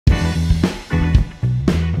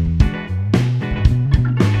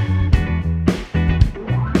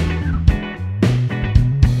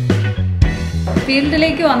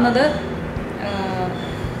ഫീൽഡിലേക്ക് വന്നത്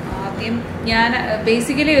ആദ്യം ഞാൻ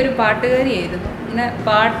ബേസിക്കലി ഒരു പാട്ടുകാരിയായിരുന്നു. ഇങ്ങനെ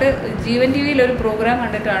പാട്ട് ജീവൻ ടി വിയിൽ ഒരു പ്രോഗ്രാം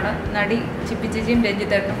കണ്ടിട്ടാണ് നടി ചിപ്പിച്ചേച്ചിയും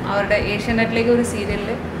രഞ്ജിത്തേട്ടനും അവരുടെ ഏഷ്യാനെറ്റിലേക്ക് ഒരു സീരിയലിൽ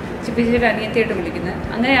ചിപ്പിച്ചേച്ചിയുടെ അനിയത്തിയായിട്ട് വിളിക്കുന്നത്.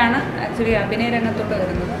 അങ്ങനെയാണ് ആക്ച്വലി അഭിനയ രംഗത്തോട്ട്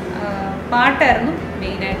വരുന്നത്. പാട്ടായിരുന്നു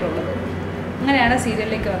മെയിനായിട്ടുള്ളത്. അങ്ങനെയാണ്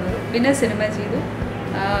സീരിയലിലേക്ക് വന്നത്. പിന്നെ സിനിമ ചെയ്തു.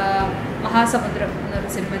 മഹാസമുദ്രം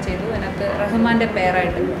എന്നൊരു സിനിമ ചെയ്തു. അതിനകത്ത് റഹ്മാൻ്റെ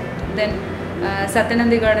പേരായിട്ട്. ദെൻ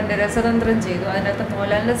സത്യനന്ദികാടിൻ്റെ രസതന്ത്രം ചെയ്തു. അതിനകത്ത്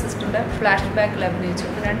മോഹൻലാലിൻ്റെ സിസ്റ്ററിൻ്റെ ഫ്ലാഷ് ബാക്കിൽ അഭിനയിച്ചു.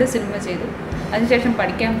 2 സിനിമ ചെയ്തു. അതിനുശേഷം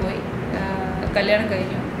പഠിക്കാൻ പോയി. കല്യാണം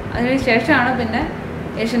കഴിഞ്ഞു. അതിനുശേഷമാണ് പിന്നെ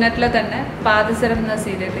ഏഷ്യാനെറ്റിലെ തന്നെ പാദസരം എന്ന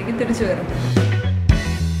സീരിയലിലേക്ക് തിരിച്ചു വരുന്നത്.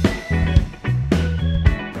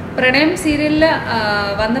 പ്രണയം സീരിയലിൽ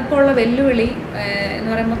വന്നപ്പോൾ ഉള്ള വെല്ലുവിളി എന്ന്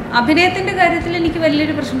പറയുമ്പോൾ അഭിനയത്തിൻ്റെ കാര്യത്തിൽ എനിക്ക്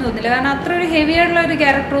വലിയൊരു പ്രശ്നം തോന്നില്ല. കാരണം അത്ര ഒരു ഹെവി ആയിട്ടുള്ള ഒരു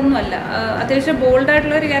ക്യാരക്ടറൊന്നും അല്ല. അത്യാവശ്യം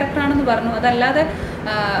ബോൾഡായിട്ടുള്ള ഒരു ക്യാരക്ടറാണെന്ന് പറഞ്ഞു. അതല്ലാതെ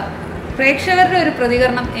പ്രേക്ഷകരുടെ ഒരു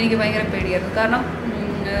പ്രതികരണം എനിക്ക് ഭയങ്കര പേടിയായിരുന്നു. കാരണം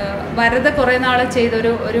വരദ കുറേ നാൾ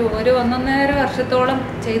ചെയ്തൊരു 1.5 വർഷത്തോളം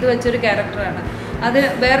ചെയ്തു വെച്ചൊരു ക്യാരക്ടറാണ്. അത്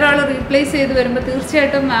വേറൊരാൾ റീപ്ലേസ് ചെയ്ത് വരുമ്പോൾ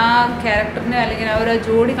തീർച്ചയായിട്ടും ആ ക്യാരക്ടറിനെ അല്ലെങ്കിൽ ആ ഒരു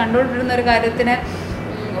ജോഡി കണ്ടുകൊണ്ടിരുന്ന ഒരു കാര്യത്തിനെ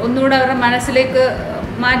ഒന്നുകൂടെ അവരുടെ മനസ്സിലേക്ക്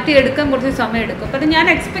മാറ്റിയെടുക്കാൻ കുറച്ച് സമയം എടുക്കും. അപ്പം ഞാൻ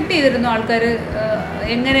എക്സ്പെക്റ്റ് ചെയ്തിരുന്നു ആൾക്കാർ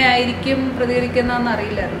എങ്ങനെയായിരിക്കും പ്രതികരിക്കുന്നതെന്ന്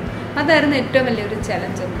അറിയില്ലായിരുന്നു. അതായിരുന്നു ഏറ്റവും വലിയൊരു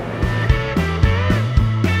ചലഞ്ച്.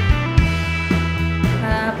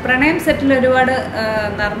 പ്രണയം സെറ്റിൽ ഒരുപാട്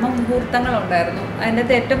നർമ്മ മുഹൂർത്തങ്ങളുണ്ടായിരുന്നു. അതിൻ്റെ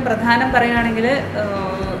അകത്ത് ഏറ്റവും പ്രധാനം പറയുകയാണെങ്കിൽ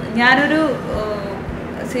ഞാനൊരു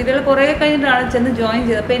സീരിയൽ കുറേ കഴിഞ്ഞിട്ടാണ് ചെന്ന് ജോയിൻ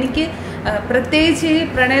ചെയ്തത്. അപ്പോൾ എനിക്ക് പ്രത്യേകിച്ച് ഈ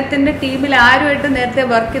പ്രണയത്തിൻ്റെ ടീമിൽ ആരുമായിട്ട് നേരത്തെ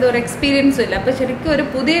വർക്ക് ചെയ്ത ഒരു എക്സ്പീരിയൻസും ഇല്ല. അപ്പോൾ ശരിക്കും ഒരു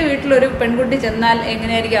പുതിയ വീട്ടിലൊരു പെൺകുട്ടി ചെന്നാൽ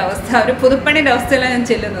എങ്ങനെയായിരിക്കും അവസ്ഥ, ഒരു പുതുപ്പണിൻ്റെ അവസ്ഥയിലാണ് ഞാൻ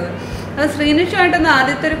ചെല്ലുന്നത്. അത് ശ്രീനിഷുമായിട്ടൊന്ന്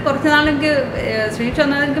ആദ്യത്തെ ഒരു കുറച്ച് നാൾ എനിക്ക് ശ്രീനിഷ്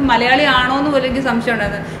വന്നാൽ എനിക്ക് മലയാളി ആണോ എന്ന് പോലും എനിക്ക് സംശയം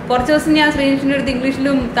ഉണ്ടായിരുന്നു. കുറച്ച് ദിവസം ഞാൻ ശ്രീനിഷിൻ്റെ അടുത്ത്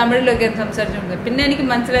ഇംഗ്ലീഷിലും തമിഴിലും ഒക്കെ സംസാരിച്ചുകൊണ്ട് പിന്നെ എനിക്ക്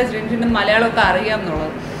മനസ്സിലായി ശ്രീനിഷിൻ്റെ മലയാളമൊക്കെ അറിയാം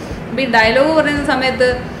എന്നുള്ളത്. അപ്പോൾ ഈ ഡയലോഗ് പറയുന്ന സമയത്ത്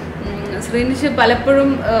ശ്രീനിഷ് പലപ്പോഴും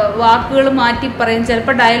വാക്കുകൾ മാറ്റി പറയും,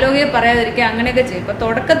 ചിലപ്പോൾ ഡയലോഗേ പറയാതിരിക്കുക, അങ്ങനെയൊക്കെ ചെയ്യും. ഇപ്പോൾ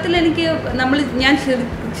തുടക്കത്തിൽ ഞാൻ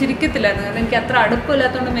ചിരിക്കത്തില്ലായിരുന്നു. കാരണം എനിക്ക് അത്ര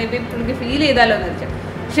അടുപ്പമില്ലാത്തതുകൊണ്ട് മേ ബി എനിക്ക് ഫീൽ ചെയ്താലോ എന്ന് വെച്ചാൽ.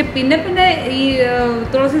 പക്ഷെ പിന്നെ ഈ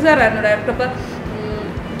തുളസി സാറായിരുന്നു ഡയറക്ടർ. അപ്പോൾ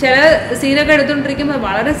ചില സീനൊക്കെ എടുത്തുകൊണ്ടിരിക്കുമ്പോൾ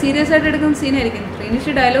വളരെ സീരിയസ് ആയിട്ട് എടുക്കുന്ന സീനായിരിക്കും.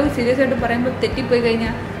 ശ്രീനിഷ് ഡയലോഗ് സീരിയസ് ആയിട്ട് പറയുമ്പോൾ തെറ്റിപ്പോയി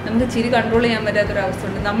കഴിഞ്ഞാൽ നമുക്ക് ചിരി കൺട്രോൾ ചെയ്യാൻ പറ്റാത്തൊരവസ്ഥ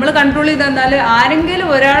ഉണ്ട്. നമ്മൾ കൺട്രോൾ ചെയ്ത് തന്നാൽ ആരെങ്കിലും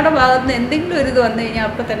ഒരാളുടെ ഭാഗത്ത് നിന്ന് എന്തെങ്കിലും ഒരു ഇത് വന്നു കഴിഞ്ഞാൽ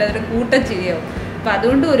അപ്പം തന്നെ അതൊരു കൂട്ടം ചിരിയാവും. അപ്പം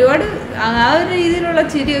അതുകൊണ്ട് ഒരുപാട് ആ ഒരു രീതിയിലുള്ള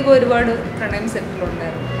ചിരിയൊക്കെ ഒരുപാട് പ്രണയം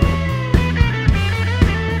സെറ്റിലുണ്ടായിരുന്നു.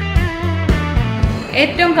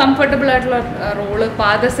 ഏറ്റവും കംഫർട്ടബിൾ ആയിട്ടുള്ള റോള്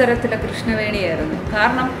പാദസരത്തിലെ കൃഷ്ണവേണിയായിരുന്നു.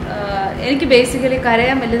 കാരണം എനിക്ക് ബേസിക്കലി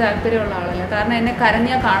കരയാൻ വലിയ താല്പര്യമുള്ള ആളല്ല. കാരണം എന്നെ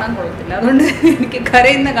കരഞ്ഞാൽ കാണാൻ കൊള്ളത്തില്ല. അതുകൊണ്ട് എനിക്ക്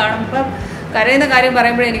കരയുന്ന കാര്യം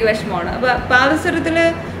പറയുമ്പോഴേ എനിക്ക് വിഷമമാണ്. അപ്പോൾ പാദസരത്തിൽ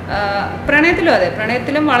പ്രണയത്തിലും അതെ,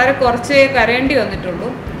 പ്രണയത്തിലും വളരെ കുറച്ചേ കരയേണ്ടി വന്നിട്ടുള്ളൂ.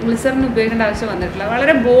 ഗ്ലിസറിന് ഉപയോഗിക്കേണ്ട ആവശ്യം വന്നിട്ടില്ല.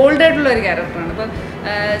 വളരെ ബോൾഡായിട്ടുള്ള ഒരു ക്യാരക്ടറാണ്. അപ്പം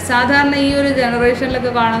സാധാരണ ഈ ഒരു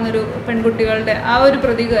ജനറേഷനിലൊക്കെ കാണുന്നൊരു പെൺകുട്ടികളുടെ ആ ഒരു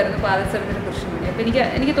പ്രതീകമായിരുന്നു പാദസരത്തിലെ കൃഷ്ണവേണി. അപ്പം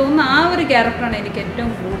എനിക്ക് തോന്നുന്ന ആ ഒരു ക്യാരക്ടറാണ് എനിക്ക്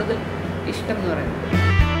ഏറ്റവും കൂടുതൽ ഇഷ്ടം എന്ന് പറയുന്നത്.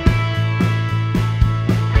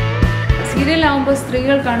 സീരിയലാവുമ്പോൾ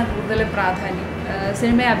സ്ത്രീകൾക്കാണ് കൂടുതൽ പ്രാധാന്യം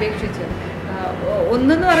സിനിമയെ അപേക്ഷിച്ച്.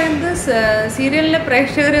 ഒന്നെന്ന് പറയുന്നത് സീരിയലിലെ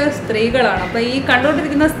പ്രേക്ഷകർ സ്ത്രീകളാണ്. അപ്പോൾ ഈ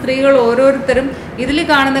കണ്ടുകൊണ്ടിരിക്കുന്ന സ്ത്രീകൾ ഓരോരുത്തരും ഇതിൽ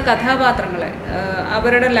കാണുന്ന കഥാപാത്രങ്ങളെ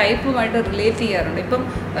അവരുടെ ലൈഫുമായിട്ട് റിലേറ്റ് ചെയ്യാറുണ്ട്. ഇപ്പം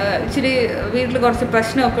ഇച്ചിരി വീട്ടിൽ കുറച്ച്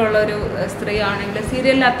പ്രശ്നമൊക്കെ ഉള്ള ഒരു സ്ത്രീ ആണെങ്കിൽ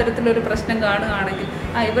സീരിയലിൽ അത്തരത്തിലൊരു പ്രശ്നം കാണുകയാണെങ്കിൽ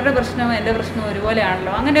ഇവരുടെ പ്രശ്നവും എൻ്റെ പ്രശ്നവും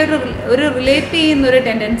ഒരുപോലെയാണല്ലോ, അങ്ങനെ ഒരു റിലേറ്റ് ചെയ്യുന്നൊരു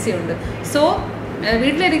ടെൻഡൻസി ഉണ്ട്. സോ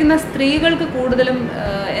വീട്ടിലിരിക്കുന്ന സ്ത്രീകൾക്ക് കൂടുതലും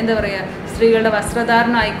എന്താ പറയുക, സ്ത്രീകളുടെ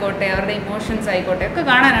വസ്ത്രധാരണം ആയിക്കോട്ടെ, അവരുടെ ഇമോഷൻസ് ആയിക്കോട്ടെ ഒക്കെ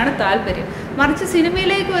കാണാനാണ് താല്പര്യം. മറിച്ച്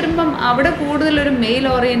സിനിമയിലേക്ക് വരുമ്പം അവിടെ കൂടുതലൊരു മെയിൽ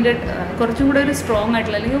ഓറിയൻറ്റഡ്, കുറച്ചും കൂടെ ഒരു സ്ട്രോങ്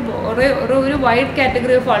ആയിട്ടുള്ള അല്ലെങ്കിൽ ഒരു വൈഡ്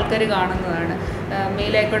കാറ്റഗറി ഓഫ് ആൾക്കാർ കാണുന്നതാണ്.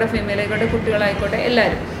 മെയിലായിക്കോട്ടെ, ഫീമെയിലായിക്കോട്ടെ, കുട്ടികളായിക്കോട്ടെ,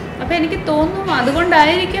 എല്ലാവരും. അപ്പോൾ എനിക്ക് തോന്നുന്നു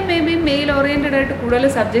അതുകൊണ്ടായിരിക്കും മേ ബി മെയിൽ ഓറിയൻറ്റഡ് ആയിട്ട് കൂടുതൽ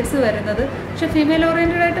സബ്ജക്ട്സ് വരുന്നത്. പക്ഷേ ഫീമെയിൽ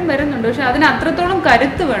ഓറിയൻറ്റഡ് ആയിട്ടും വരുന്നുണ്ട്. പക്ഷെ അതിന് അത്രത്തോളം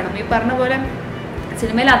കരുത്ത് വേണം. ഈ പറഞ്ഞ പോലെ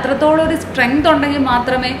സിനിമയിൽ അത്രത്തോളം ഒരു സ്ട്രെങ്ത് ഉണ്ടെങ്കിൽ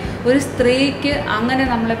മാത്രമേ ഒരു സ്ത്രീക്ക് അങ്ങനെ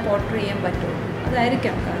നമ്മളെ പോർട്രേ ചെയ്യാൻ പറ്റുള്ളൂ.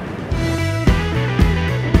 അതായിരിക്കാം കാരണം.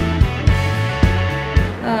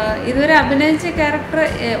 ഇതുവരെ അഭിനയിച്ച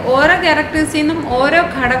ഓരോ ക്യാരക്ടേഴ്സിൽ നിന്നും ഓരോ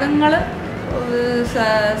ഘടകങ്ങൾ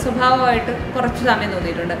സ്വഭാവമായിട്ട് കുറച്ച് സമയം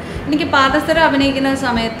തോന്നിയിട്ടുണ്ട്. എനിക്ക് പാദസരം അഭിനയിക്കുന്ന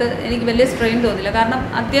സമയത്ത് എനിക്ക് വലിയ സ്ട്രെയിൻ തോന്നില്ല. കാരണം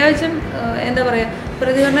അത്യാവശ്യം എന്താ പറയുക,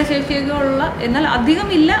 പ്രതികരണ ശേഷിയൊക്കെ ഉള്ള, എന്നാൽ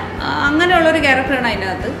അധികമില്ല, അങ്ങനെയുള്ളൊരു ക്യാരക്ടറാണ്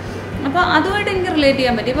അതിനകത്ത്. അപ്പോൾ അതുമായിട്ട് എനിക്ക് റിലേറ്റ്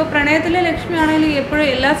ചെയ്യാൻ പറ്റി. ഇപ്പോൾ പ്രണയത്തിലെ ലക്ഷ്മി ആണെങ്കിൽ എപ്പോഴും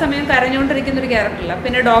എല്ലാ സമയവും കരഞ്ഞുകൊണ്ടിരിക്കുന്നൊരു ക്യാരക്ടറല്ല,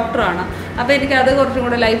 പിന്നെ ഡോക്ടറാണ്. അപ്പോൾ എനിക്കത് കുറച്ചും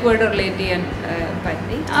കൂടെ ലൈഫുമായിട്ട് റിലേറ്റ് ചെയ്യാൻ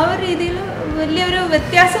പറ്റി. ആ ഒരു രീതിയിൽ വലിയൊരു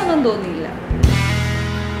വ്യത്യാസമൊന്നും തോന്നിയില്ല.